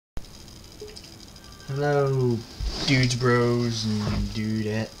Hello, dudes, bros, and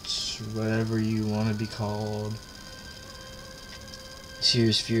dudettes, whatever you want to be called.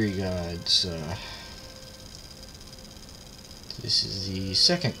 Here's Fury Gods. This is the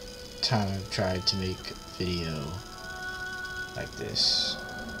second time I've tried to make a video like this.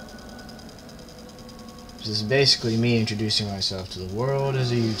 This is basically me introducing myself to the world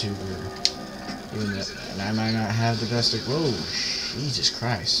as a YouTuber. Even though, and I might not have the best. Whoa, Jesus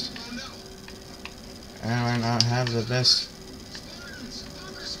Christ! I might not have the best.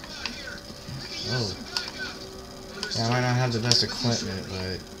 Oh. Yeah, I might not have the best equipment,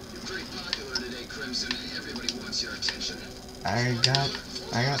 but I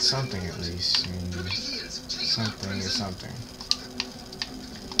got something at least. I mean, something is something.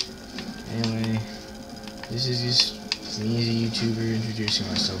 Anyway, this is just me as a YouTuber introducing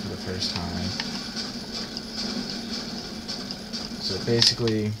myself for the first time. So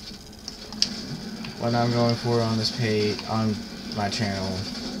basically, what I'm going for on this page, on my channel,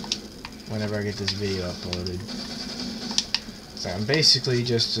 whenever I get this video uploaded, so I'm basically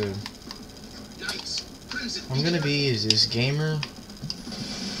just what I'm gonna be is this gamer,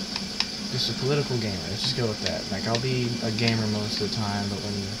 just a political gamer. Let's just go with that. Like, I'll be a gamer most of the time, but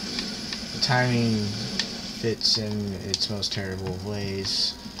when the timing fits in its most terrible of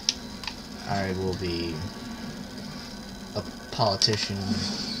ways, I will be a politician,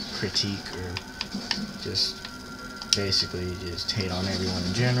 critique, or just basically just hate on everyone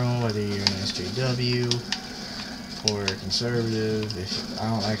in general, whether you're an SJW or a conservative. If I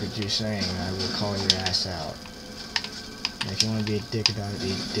don't like what you're saying, I will call your ass out. And if you want to be a dick about it,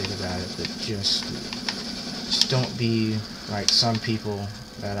 be a dick about it, but just don't be like some people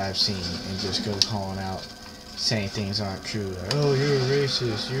that I've seen and just go calling out, saying things aren't true. Like, oh, you're a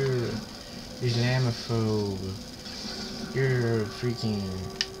racist, you're an amophobe, you're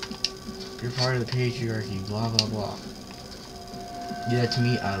part of the patriarchy, blah blah blah. Do that to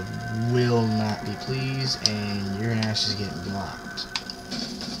me, I will not be pleased, and your ass is getting blocked.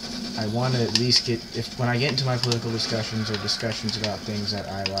 I want to at least get, when I get into my political discussions or discussions about things that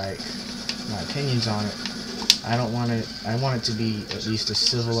I like, my opinions on it, I want it to be at least a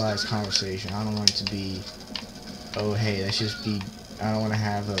civilized conversation. I don't want it to be, oh hey, let's just be, I don't want to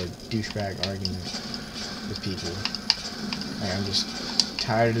have a douchebag argument with people. Like, I'm just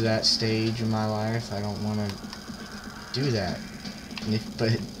tired of that stage in my life. I don't want to do that.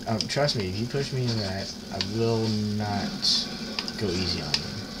 But trust me, if you push me into that, I will not go easy on you.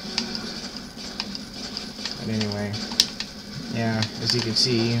 But anyway, yeah, as you can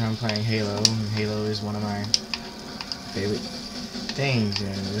see, I'm playing Halo, and Halo is one of my favorite things,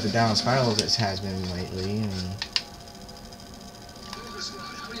 and with the down spiral that has been lately, and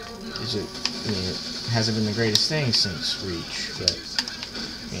it hasn't been the greatest thing since Reach, but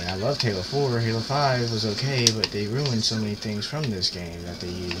I mean, I loved Halo 4, Halo 5 was okay, but they ruined so many things from this game that they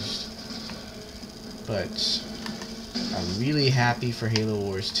used. But I'm really happy for Halo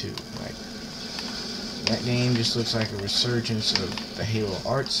Wars 2. Like, that game just looks like a resurgence of the Halo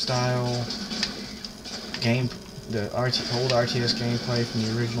art style, the old RTS gameplay from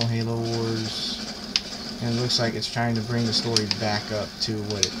the original Halo Wars, and it looks like it's trying to bring the story back up to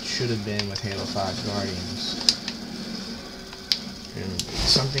what it should have been with Halo 5 Guardians. And it's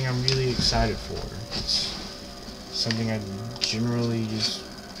something I'm really excited for. It's something I generally just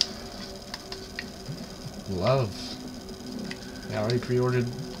love. I already pre-ordered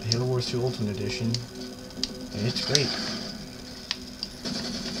Halo Wars 2 Ultimate Edition, and it's great.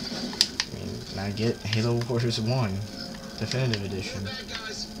 I mean, and I get Halo Wars 1 Definitive Edition.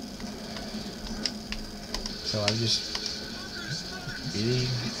 So I'm just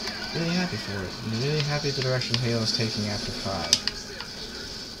really happy for it. I'm really happy with the direction Halo's taking after 5.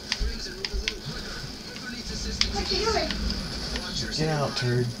 What you doing? Get out,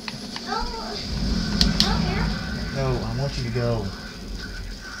 turd. No, I want you to go.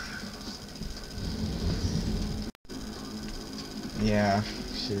 Yeah,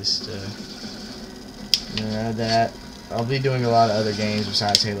 just, that. I'll be doing a lot of other games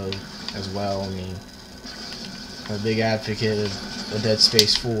besides Halo as well. I mean, I'm a big advocate of Dead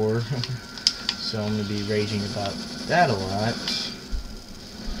Space 4, so I'm going to be raging about that a lot.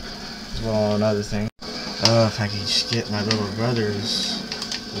 As well, another thing. Oh, if I could just get my little brothers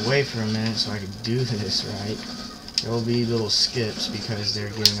away for a minute so I could do this right. There will be little skips because they're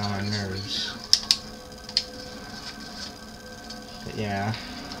getting on my nerves. But yeah,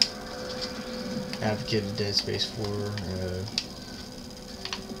 advocate of Dead Space 4.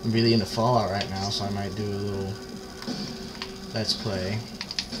 I'm really into Fallout right now, so I might do a little Let's Play.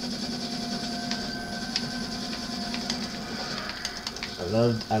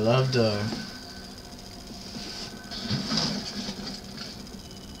 I loved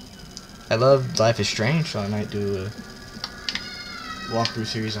I love Life is Strange, so I might do a walkthrough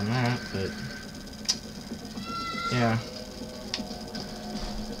series on that, but yeah.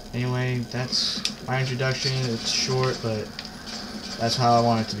 Anyway, that's my introduction. It's short, but that's how I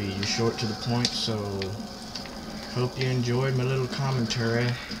want it to be. Just short to the point, so hope you enjoyed my little commentary.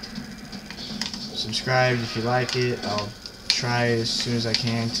 Subscribe if you like it. I'll try as soon as I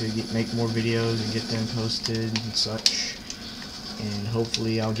can to make more videos and get them posted and such. And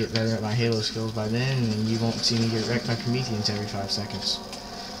hopefully I'll get better at my Halo skills by then, and you won't see me get wrecked by Prometheans every 5 seconds.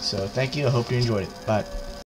 So thank you. I hope you enjoyed it. Bye.